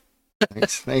 Yep.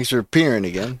 Thanks for appearing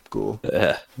again. Cool.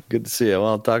 Yeah, good to see you. Well,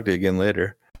 I'll talk to you again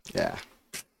later. Yeah.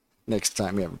 Next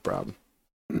time you have a problem.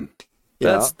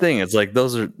 That's the thing. It's like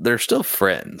they're still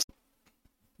friends.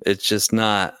 It's just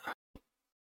not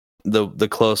the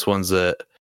close ones that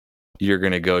you're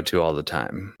gonna go to all the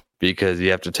time, because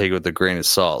you have to take it with a grain of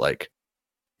salt. Like,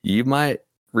 you might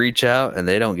reach out and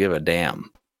they don't give a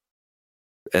damn,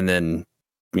 and then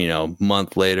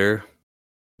month later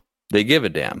they give a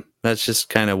damn. That's just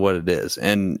kind of what it is.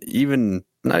 And even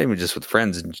not even just with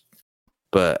friends,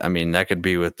 but I mean, that could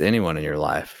be with anyone in your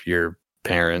life, your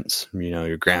parents,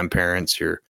 your grandparents,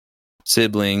 your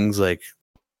siblings, like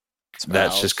spouse.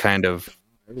 That's just kind of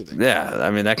everything. Yeah. I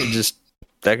mean, that could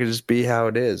just be how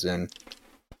it is. And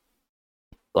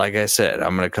like I said,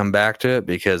 I'm going to come back to it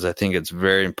because I think it's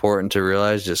very important to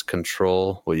realize, just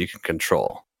control what you can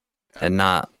control and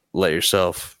not let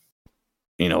yourself,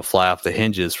 fly off the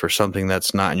hinges for something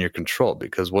that's not in your control,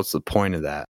 because what's the point of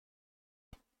that?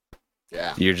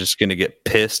 Yeah. You're just going to get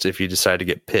pissed if you decide to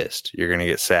get pissed. You're going to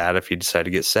get sad if you decide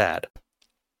to get sad.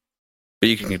 But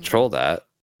you can control that.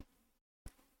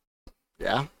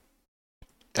 Yeah.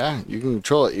 Yeah, you can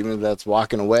control it, even if that's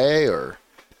walking away or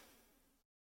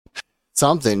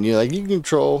something. You can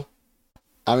control.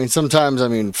 I mean, sometimes,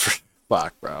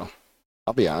 fuck, bro.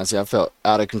 I'll be honest, I felt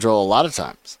out of control a lot of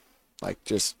times. Like,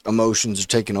 just emotions are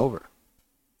taking over.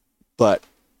 But,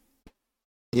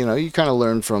 you kind of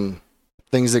learn from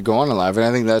things that go on in life. And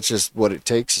I think that's just what it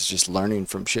takes, is just learning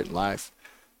from shit in life.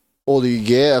 Older you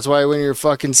get, that's why when you're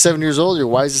fucking 7 years old, you're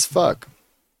wise as fuck.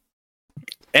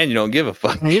 And you don't give a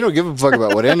fuck. You don't give a fuck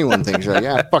about what anyone thinks. You're like,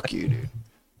 yeah, fuck you, dude.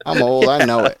 I'm old, I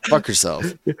know it. Fuck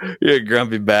yourself. You're a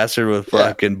grumpy bastard with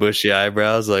fucking bushy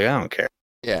eyebrows. Like, I don't care.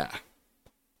 Yeah.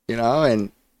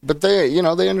 But they,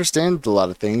 they understand a lot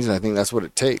of things, and I think that's what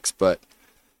it takes. But,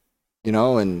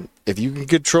 and if you can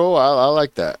control, I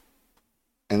like that.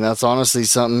 And that's honestly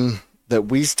something that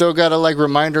we still got to,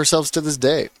 remind ourselves to this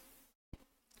day.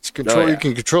 It's control you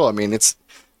can control. I mean,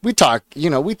 we talk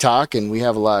and we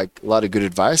have a lot of good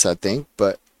advice, I think,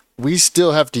 but we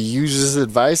still have to use this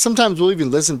advice. Sometimes we'll even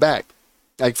listen back.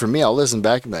 Like, for me, I'll listen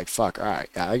back and be like, fuck, all right,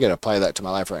 I got to apply that to my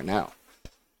life right now.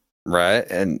 Right.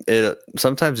 And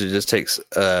sometimes it just takes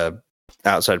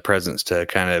outside presence to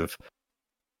kind of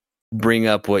bring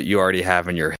up what you already have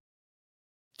in your head,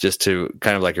 just to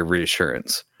kind of like a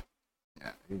reassurance.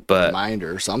 Yeah. But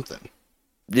reminder or something.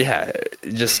 Yeah.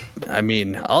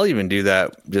 I'll even do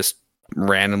that just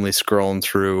randomly scrolling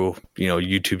through,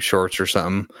 YouTube shorts or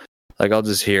something. Like, I'll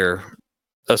just hear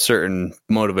a certain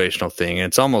motivational thing, and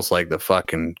it's almost like the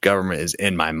fucking government is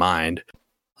in my mind.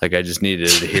 Like, I just needed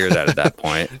to hear that at that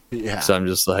point. Yeah. So I'm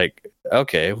just like,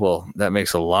 okay, well, that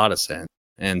makes a lot of sense.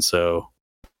 And so,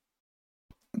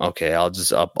 okay, I'll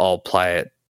apply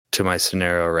it to my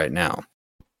scenario right now.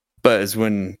 But it's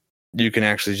when you can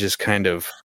actually just kind of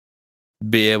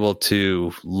be able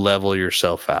to level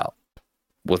yourself out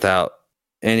without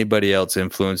anybody else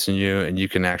influencing you, and you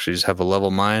can actually just have a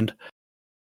level mind.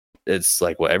 It's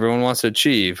like what everyone wants to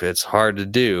achieve. It's hard to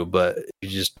do, but you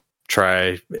just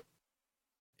try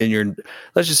in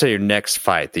let's just say your next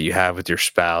fight that you have with your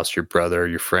spouse, your brother,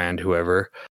 your friend,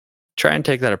 whoever, try and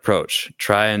take that approach.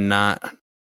 Try and not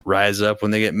rise up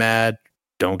when they get mad.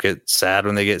 Don't get sad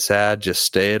when they get sad. Just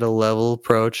stay at a level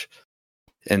approach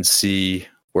and see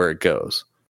where it goes.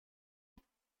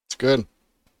 It's good.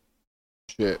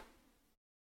 Shit.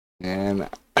 And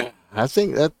I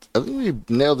think we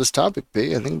nailed this topic,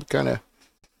 B. I think we kind of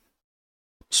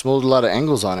smoothed a lot of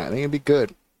angles on it. I think it'd be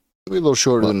good. It'd be a little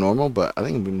shorter than normal, but I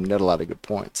think we nailed a lot of good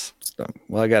points.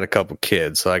 Well, I got a couple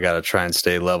kids, so I got to try and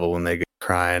stay level when they get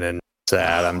crying and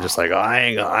sad. I'm just like, oh, I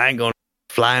ain't going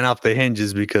flying off the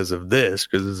hinges because of this,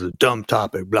 because it's a dumb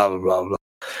topic, blah, blah, blah, blah.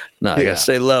 No, I got to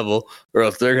stay level, or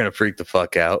else they're going to freak the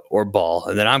fuck out or bawl,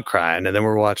 and then I'm crying, and then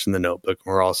we're watching The Notebook,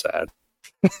 and we're all sad.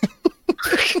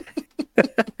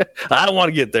 I don't want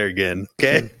to get there again,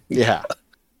 okay? Yeah.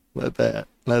 Let that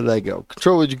go.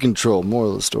 Control what you control.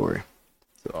 Moral of the story.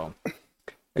 So,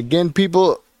 again,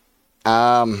 people,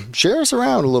 share us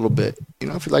around a little bit.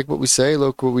 If you like what we say,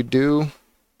 look what we do.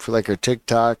 If you like our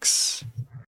TikToks,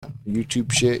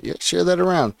 YouTube shit, yeah, share that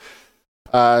around.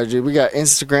 We got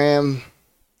Instagram,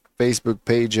 Facebook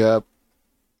page up.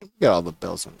 We got all the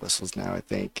bells and whistles now, I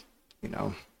think.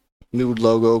 New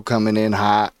logo coming in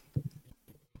hot.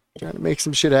 Trying to make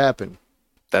some shit happen.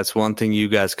 That's one thing you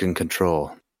guys can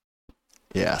control.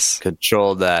 Yes.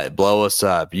 Control that. Blow us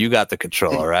up. You got the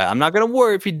control, all right? I'm not going to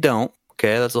worry if you don't.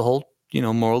 Okay, that's the whole,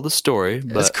 moral of the story.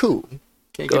 But That's cool.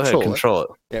 Can't go control ahead, control it.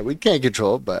 Yeah, we can't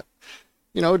control it, but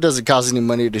it doesn't cost any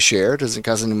money to share. It doesn't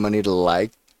cost any money to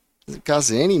like. It doesn't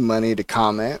cost any money to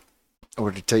comment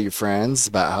or to tell your friends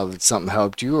about how something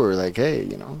helped you or like, hey,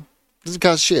 it doesn't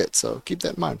cost shit. So keep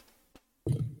that in mind.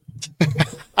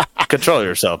 Control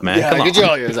yourself, man. Yeah, Come on.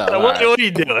 control yourself. What are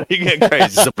you doing? You getting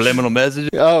crazy. Subliminal messages.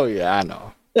 Oh, yeah, I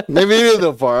know. Maybe you did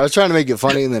the part. I was trying to make it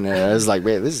funny, and then I was like,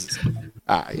 man, this is...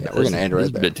 yeah, we're going to end right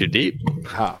It's there. a bit too deep.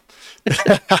 Huh.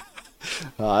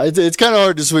 It's kind of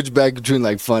hard to switch back between,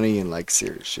 like, funny and, like,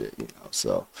 serious shit,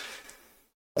 so...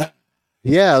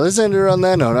 Yeah, let's end it on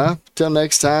that note, huh? Till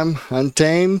next time,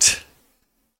 Untamed.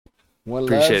 One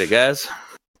Appreciate love. it, guys.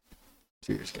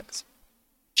 Cheers, guys.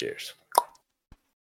 Cheers.